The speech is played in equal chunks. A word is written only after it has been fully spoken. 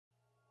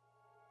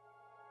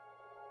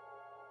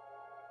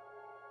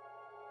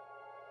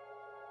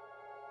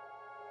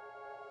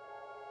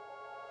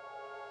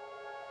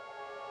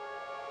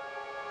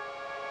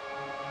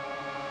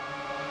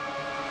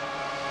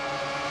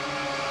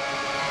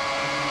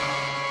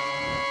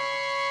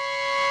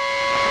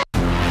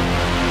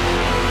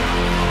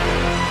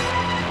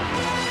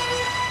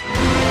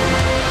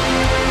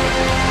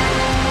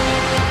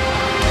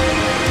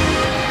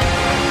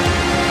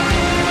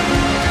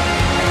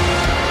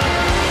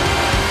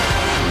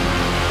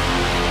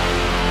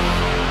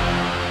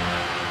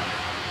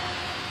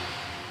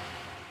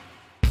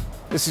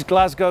This is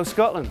Glasgow,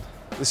 Scotland.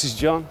 This is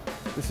John,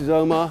 this is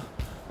Omar,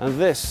 and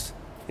this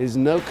is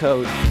No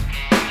Code.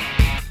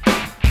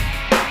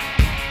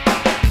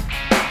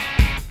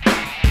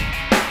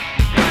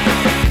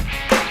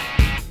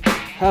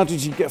 How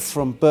did you get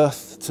from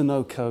birth to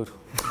No Code?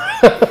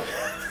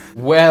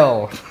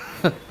 Well,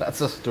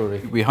 that's a story.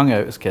 We hung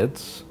out as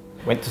kids.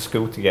 Went to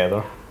school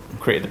together,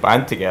 created the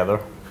band together.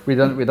 We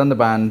done the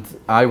band.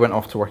 I went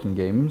off to work in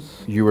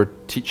games. You were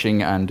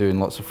teaching and doing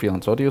lots of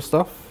freelance audio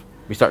stuff.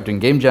 We started doing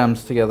game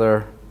jams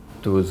together.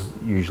 Those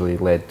usually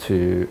led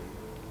to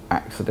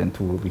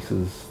accidental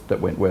releases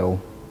that went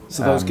well.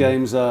 So those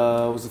games,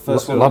 was the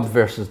first one? Love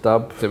versus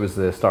Dub. It was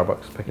the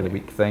Starbucks Pick of the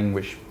Week thing,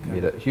 which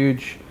made it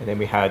huge. And then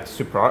we had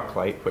Super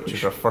Arclight, which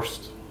is our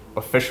first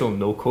official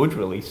no-code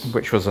release.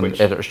 Which was an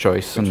editor's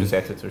choice. Which was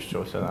editor's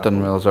choice. Done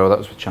well as well. That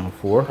was with Channel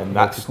 4. And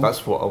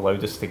that's what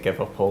allowed us to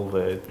give up all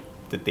the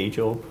day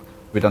job.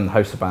 We done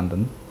House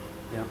Abandon.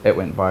 Yeah. It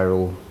went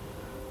viral.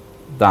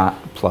 That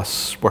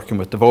plus working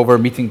with Devolver,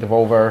 meeting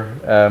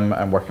Devolver,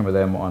 and working with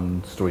them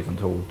on Stories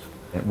Untold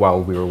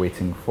while we were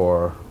waiting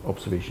for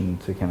Observation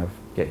to kind of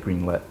get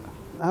greenlit.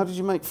 How did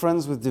you make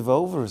friends with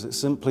Devolver? Is it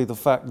simply the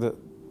fact that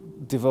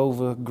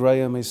Devolver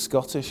Graham is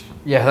Scottish?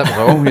 Yeah, that was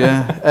all,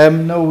 yeah.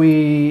 No,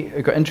 we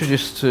got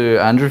introduced to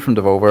Andrew from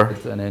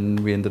Devolver, and then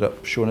we ended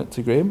up showing it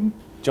to Graham.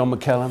 John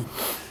McKellen,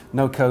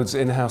 No Code's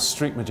in-house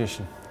street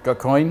magician. Got a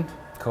coin.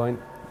 Coin.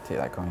 Take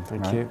that coin.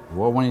 Thank you.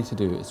 What I want you to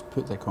do is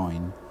put the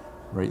coin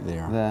right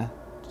there. There.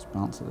 Just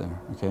balance it there,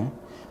 okay?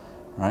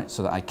 Right,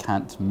 so that I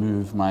can't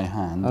move my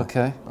hand.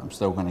 Okay. But I'm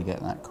still going to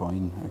get that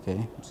coin,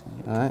 okay?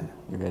 All right.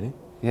 You ready?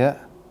 Yeah.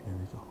 Here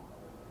we go.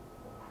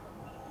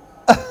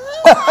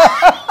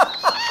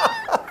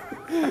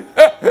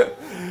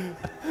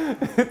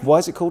 Why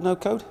is it called No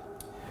Code?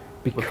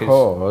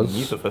 Because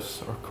neither of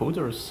us are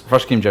coders.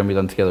 First game jam we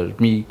done together was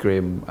me,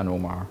 Graham and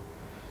Omar,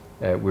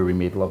 where we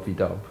made Love v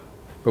Dub.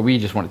 But we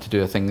just wanted to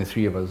do a thing, the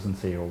three of us, and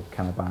say, oh,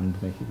 can a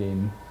band make a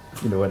game?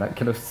 You know, in that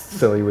kind of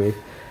silly way.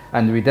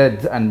 And we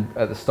did, and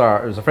at the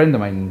start, it was a friend of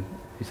mine,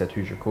 he said,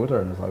 who's your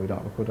coder? And I was like, we don't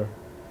have a coder.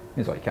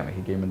 He's like, you can't make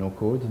a game with no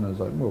code. And I was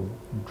like, well,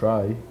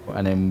 try.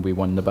 And then we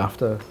won the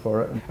BAFTA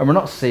for it. And we're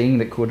not saying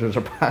that coders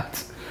are bad.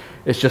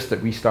 It's just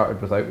that we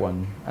started without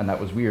one, and that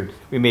was weird.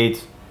 We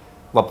made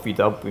Love v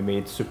Dub, we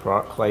made Super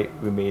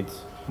Arclight, we made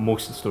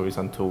most of the Stories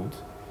Untold,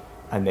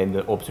 and then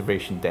the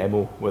Observation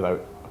demo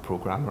without a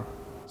programmer.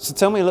 So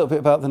tell me a little bit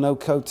about the No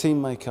Code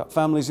team makeup.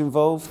 Families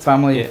involved?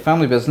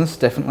 Family business,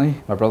 definitely.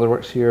 My brother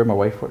works here, my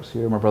wife works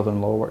here, my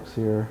brother-in-law works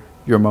here,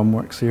 your mum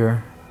works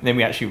here. And then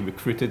we actually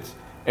recruited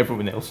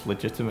everyone else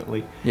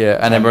legitimately. Yeah,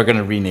 and then we're going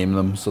to rename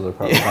them so they're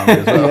part of the family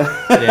as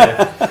well.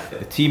 Yeah.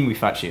 The team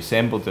we've actually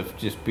assembled have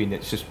just been,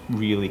 it's just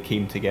really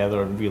came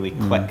together and really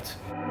clicked.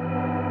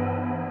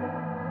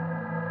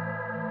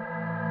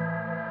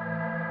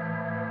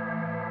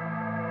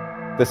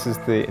 This is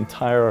the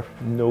entire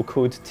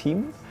no-code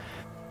team.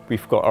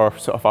 We've got our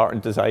sort of art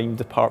and design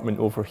department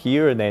over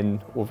here, and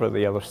then over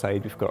the other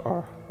side we've got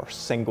our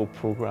single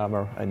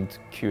programmer and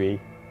QA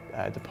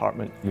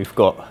department. We've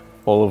got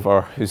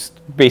Oliver, who's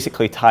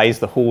basically ties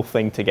the whole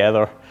thing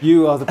together.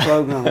 You are the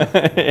programmer.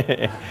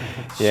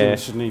 Yeah.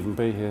 Shouldn't even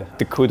be here.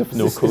 The code of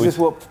no code. Is this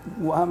what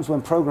happens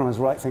when programmers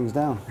write things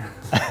down?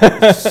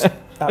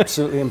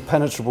 Absolutely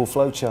impenetrable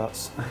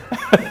flowcharts.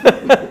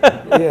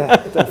 Yeah,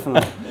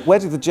 definitely. Where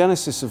did the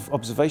genesis of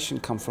Observation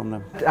come from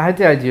then? I had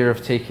the idea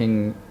of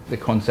taking the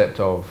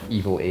concept of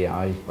evil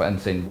AI and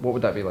saying, what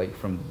would that be like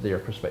from their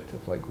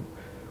perspective? Like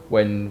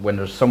when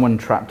there's someone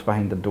trapped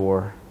behind the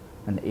door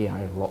and the AI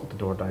has locked the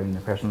door down,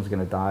 the person's going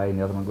to die, and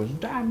the other one goes,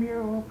 damn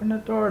you, open the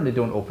door, and they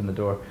don't open the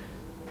door.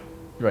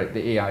 Right,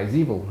 the AI is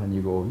evil, and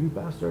you go, you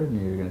bastard,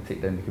 and you're going to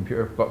take down the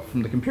computer. But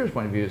from the computer's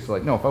point of view, it's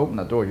like, no, if I open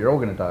that door, you're all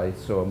going to die,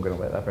 so I'm going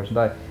to let that person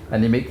die.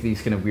 And they make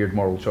these kind of weird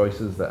moral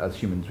choices that as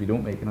humans we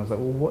don't make, and I was like,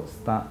 well, what's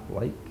that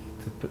like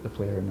to put the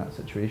player in that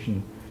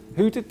situation?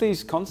 Who did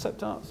these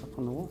concept arts up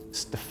on the wall?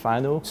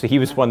 Stefano. So he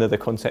was one of the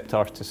concept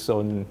artists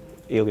on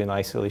Alien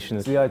Isolation.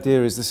 The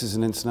idea is this is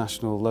an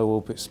international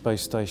low-orbit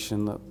space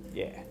station that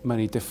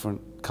many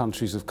different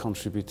countries have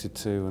contributed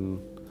to,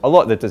 and a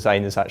lot of the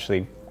design is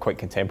actually quite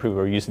contemporary.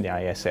 We're using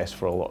the ISS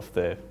for a lot of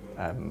the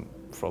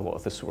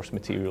source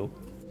material.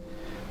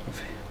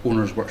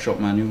 Owner's workshop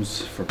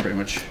manuals for pretty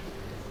much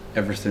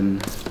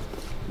everything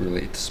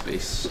related to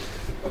space.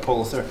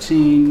 Apollo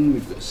 13,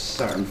 we've got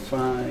Saturn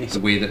V. The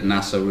way that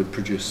NASA would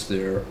produce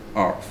their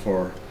art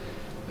for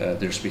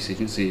their space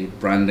agency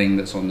branding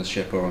that's on the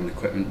ship or on the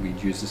equipment,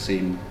 we'd use the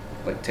same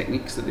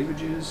techniques that they would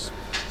use.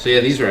 So yeah,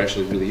 these were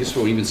actually really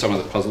useful. Even some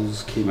of the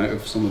puzzles came out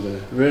of some of the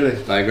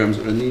diagrams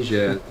that were in these.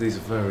 Yeah, these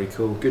are very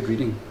cool. Good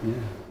reading. Yeah.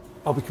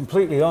 I'll be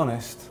completely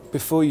honest.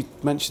 Before you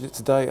mentioned it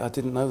today, I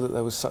didn't know that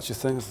there was such a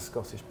thing as the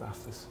Scottish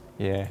BAFTAs.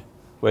 Yeah,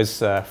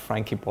 was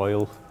Frankie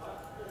Boyle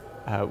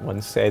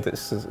once said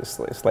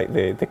it's like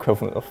the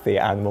equivalent of the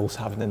animals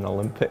having an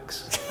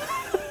Olympics.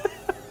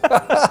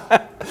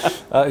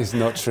 That is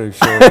not true,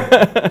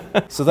 surely.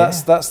 So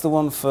that's the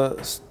one for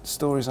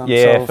Stories Untold.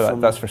 Yeah,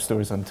 that's for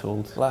Stories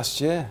Untold.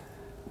 Last year.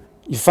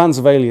 You're fans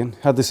of Alien,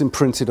 had this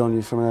imprinted on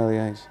you from an early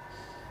age.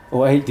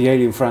 Or the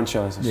Alien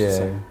franchise, I should Yeah.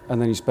 say.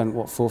 And then you spent,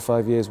 what, 4 or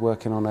 5 years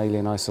working on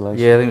Alien Isolation?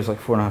 Yeah, I think it was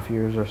like 4.5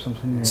 years or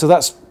something. Yeah. So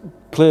that's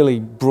clearly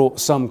brought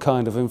some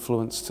kind of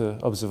influence to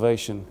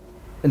observation.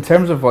 In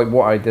terms of like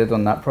what I did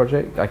on that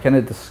project, I kind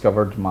of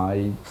discovered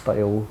my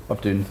style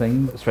of doing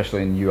things,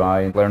 especially in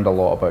UI. Learned a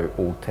lot about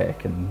old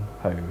tech and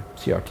how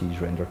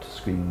CRTs render to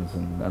screens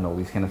and all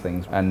these kind of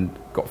things, and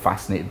got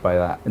fascinated by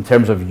that. In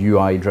terms of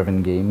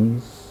UI-driven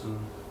games,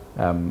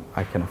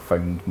 I kind of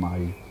found my,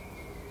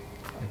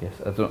 I guess,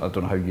 I don't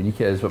know how unique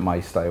it is, but my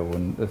style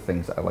and the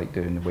things that I like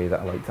doing, the way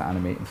that I like to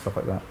animate and stuff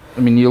like that. I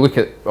mean, you look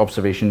at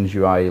Observations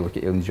UI, you look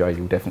at Aliens UI,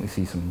 you'll definitely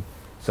see some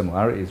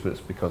similarities, but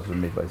it's because they're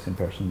made by the same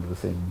person with the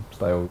same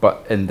style.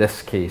 But in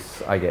this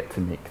case, I get to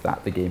make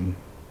that the game,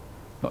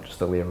 not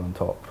just a layer on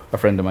top. A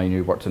friend of mine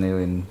who worked on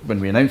Alien, when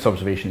we announced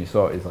Observation, he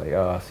saw it, he's like,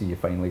 I see you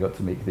finally got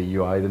to make the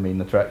UI the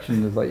main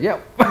attraction. He's like,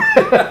 yep.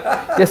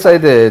 Yes, I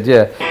did,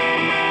 yeah.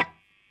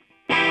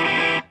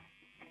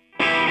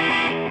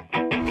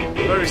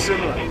 Very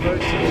similar, very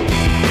similar.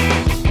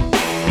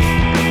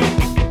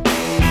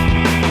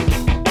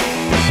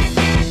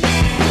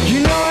 You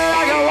know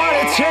I got what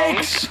it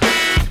takes.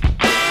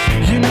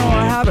 You know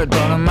I have it,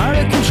 but I'm out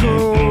of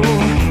control.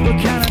 But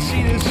can I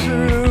see this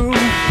through?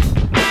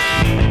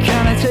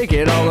 Can I take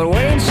it all the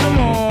way and some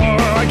more?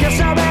 I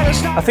guess I better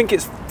stop. I think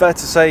it's fair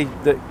to say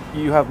that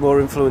you have more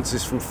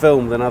influences from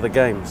film than other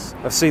games.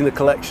 I've seen the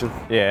collection.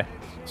 Yeah,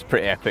 it's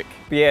pretty epic.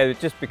 But yeah,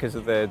 just because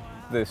of the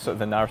sort of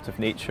the narrative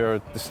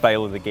nature, the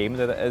style of the game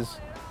that it is,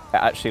 it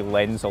actually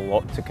lends a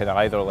lot to kind of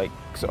either like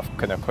sort of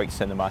kind of quite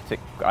cinematic,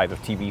 either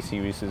TV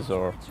series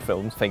or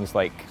films. Things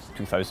like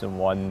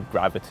 2001,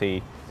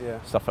 Gravity,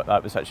 stuff like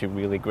that was actually a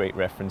really great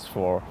reference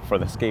for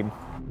this game.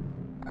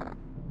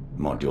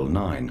 Module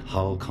 9,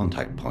 hull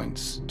contact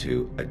points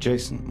to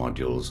adjacent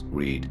modules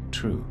read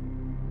true.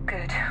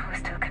 Good, we're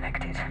still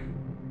connected.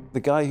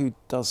 The guy who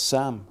does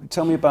Sam,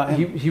 tell me about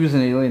him. He was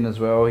an Alien as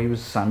well. He was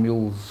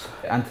Samuel's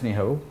Anthony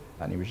Hill,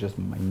 and he was just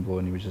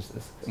mind-blowing. He was just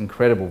this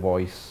incredible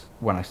voice.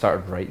 When I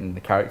started writing the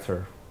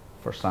character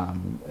for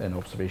Sam in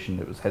Observation,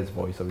 it was his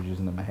voice I was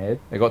using in my head.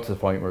 It got to the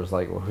point where it was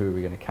like, well, who are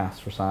we going to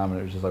cast for Sam? And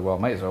it was just like, well, I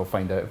might as well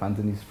find out if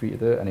Anthony's free to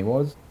do it, and he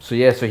was. So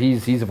yeah, so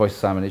he's the voice of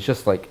Sam, and it's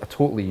just like a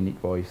totally unique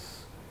voice.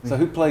 So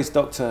who plays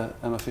Dr.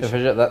 Emma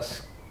Fisher?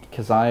 That's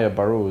Keziah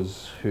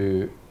Burrows,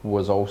 who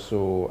was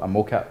also a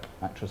mocap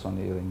actress on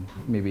Alien.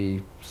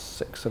 Maybe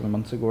 6-7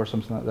 months ago or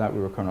something like that, we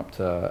were coming up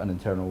to an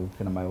internal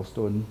kind of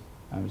milestone.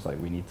 I was like,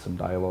 we need some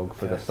dialogue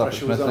for this stuff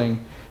that's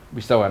missing.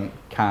 We still hadn't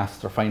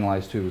cast or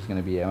finalised who was going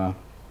to be Emma.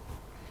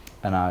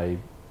 And I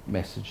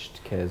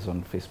messaged Kez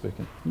on Facebook,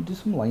 and can you do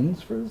some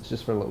lines for us,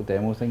 just for a little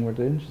demo thing we're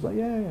doing? She's like,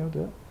 yeah, I'll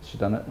do it. She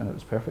done it, and it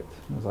was perfect.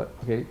 And I was like,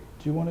 okay, do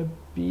you want to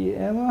be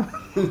Emma?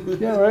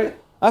 Yeah, right.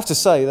 I have to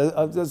say,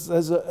 there's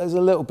a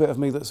little bit of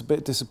me that's a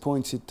bit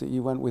disappointed that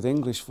you went with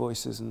English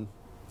voices and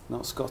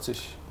not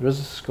Scottish. There is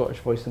a Scottish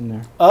voice in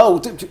there.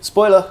 Oh,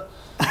 spoiler!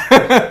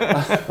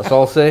 That's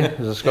all I'll say.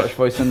 There's a Scottish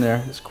voice in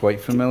there. It's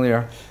quite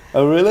familiar.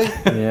 Oh, really?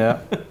 Yeah.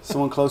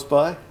 Someone close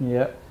by?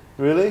 Yeah.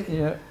 Really?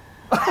 Yeah.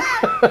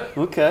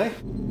 Okay.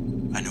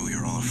 I know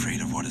you're all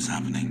afraid of what is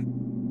happening.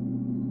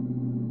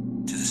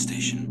 To the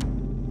station.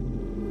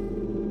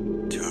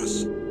 To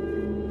us.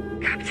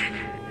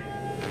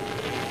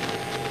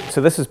 So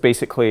this is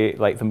basically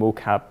like the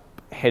mocap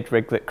head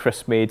rig that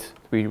Chris made.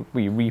 We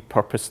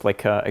repurposed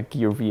like a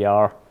Gear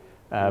VR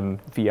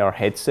VR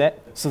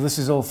headset. So this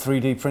is all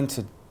 3D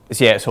printed?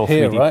 Yeah, it's all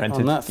Here, 3D right?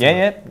 printed. On that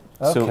yeah.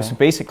 Okay. So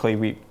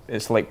basically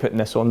it's like putting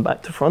this on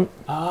back to front.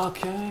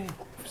 Okay.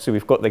 So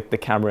we've got like the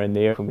camera in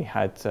there, and we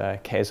had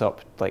Kez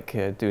up like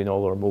doing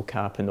all our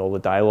mocap and all the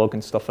dialogue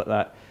and stuff like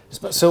that.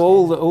 So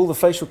all the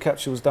facial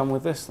capture was done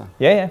with this then?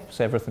 Yeah.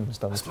 So everything was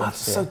done with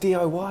That's this. so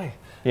DIY.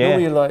 Yeah.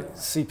 Normally you like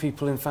see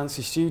people in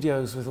fancy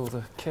studios with all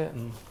the kit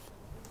and...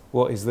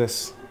 What is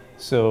this?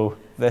 So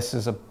this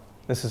is a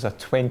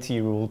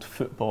 20-year-old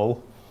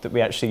football that we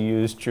actually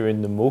used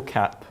during the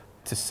mocap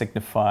to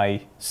signify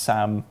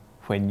Sam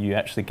when you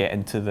actually get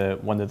into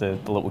one of the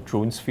little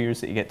drone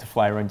spheres that you get to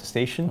fly around the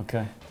station.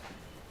 Okay.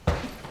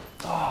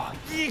 Oh,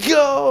 you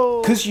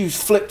go! Because you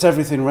flipped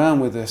everything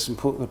around with this and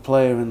put the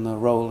player in the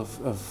role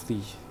of the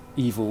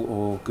evil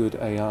or good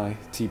AI,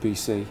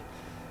 TBC,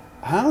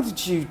 how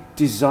did you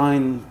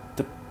design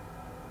the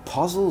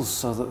puzzles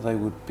so that they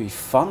would be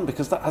fun?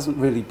 Because that hasn't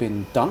really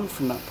been done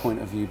from that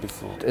point of view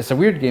before. It's a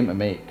weird game to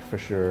make, for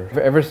sure.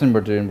 For everything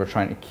we're doing, we're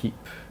trying to keep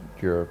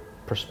your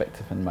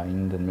perspective in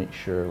mind and make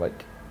sure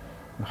like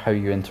how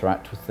you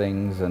interact with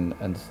things and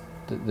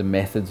the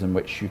methods in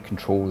which you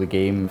control the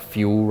game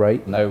feel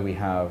right. Now we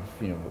have,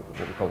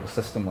 what we call the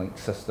system link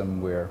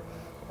system, where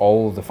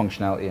all the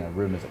functionality in a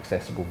room is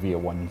accessible via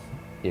one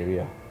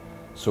area.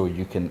 So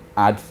you can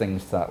add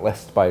things to that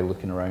list by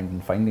looking around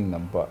and finding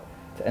them, but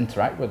to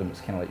interact with them, it's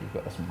kind of like you've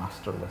got this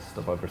master list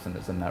of everything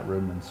that's in that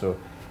room, and so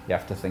you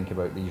have to think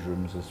about these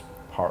rooms as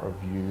part of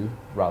you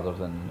rather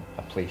than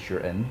a place you're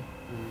in.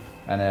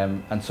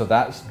 And so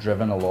that's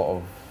driven a lot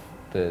of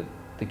the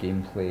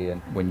gameplay,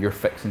 and when you're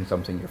fixing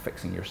something, you're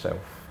fixing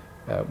yourself.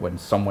 when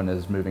someone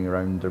is moving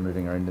around, they're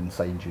moving around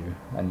inside you,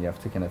 and you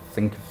have to kind of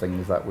think of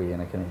things that way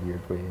in a kind of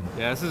weird way.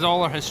 Yeah, this is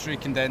all our history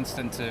condensed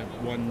into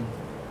one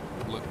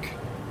look.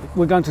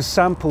 We're going to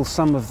sample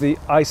some of the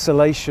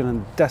isolation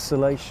and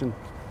desolation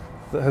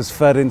that has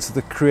fed into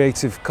the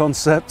creative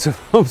concept of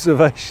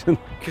observation.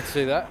 Could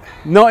say that.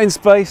 Not in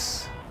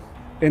space,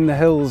 in the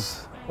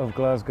hills of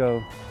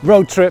Glasgow.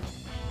 Road trip.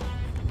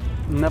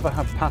 Never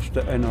had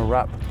pasta in a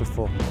wrap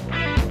before.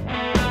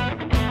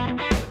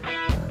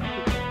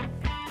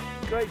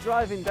 Great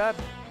driving, Dad.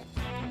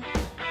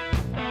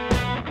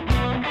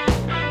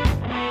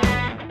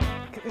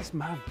 Look at this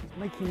man, he's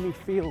making me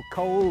feel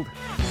cold.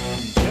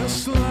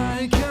 Just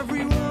like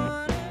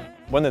everyone.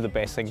 One of the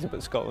best things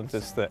about Scotland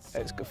is that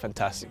it's got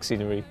fantastic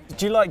scenery.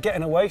 Do you like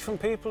getting away from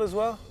people as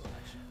well?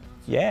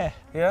 Yeah.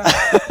 Yeah?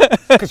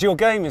 Because your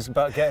game is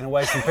about getting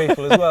away from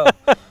people as well.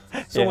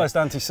 It's almost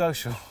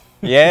antisocial.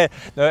 Yeah,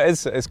 no,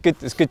 it's good.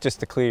 It's good just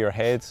to clear your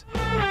head.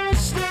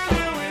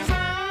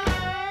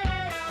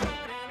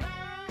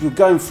 You're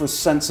going for a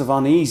sense of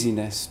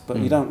uneasiness, but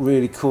you don't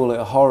really call it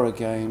a horror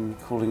game,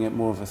 you're calling it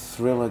more of a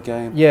thriller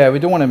game. Yeah, we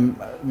don't want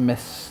to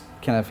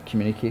kind of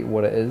communicate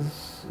what it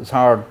is. It's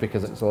hard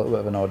because it's a little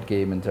bit of an odd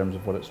game in terms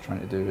of what it's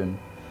trying to do, and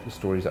the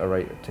stories that I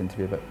write tend to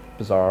be a bit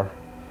bizarre.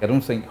 I don't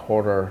think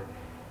horror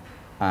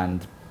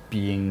and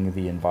being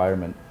the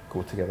environment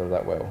go together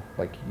that well.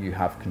 Like, you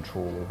have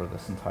control over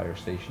this entire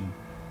station,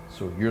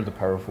 so you're the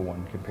powerful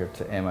one compared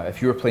to Emma.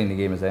 If you were playing the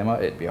game as Emma,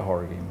 it'd be a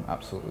horror game,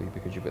 absolutely,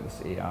 because you've got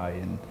this AI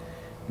and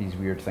these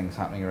weird things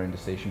happening around the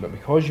station. But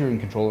because you're in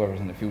control of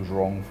everything, it feels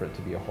wrong for it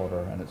to be a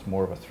horror, and it's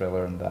more of a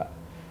thriller, and that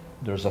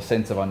there's a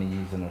sense of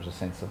unease and there's a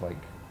sense of like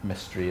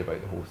mystery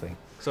about the whole thing.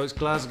 So it's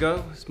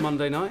Glasgow, it's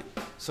Monday night,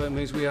 so it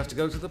means we have to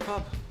go to the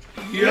pub.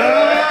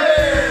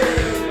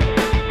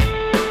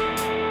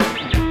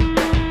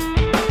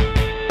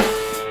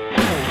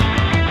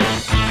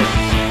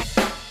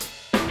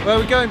 Where are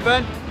we going,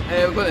 Ben?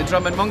 We're going to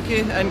Drum and Monkey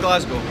in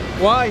Glasgow.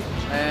 Why?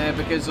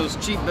 Because there's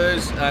cheap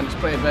booze and it's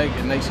pretty big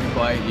and nice and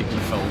quiet, you can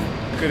film.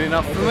 Good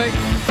enough for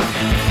me.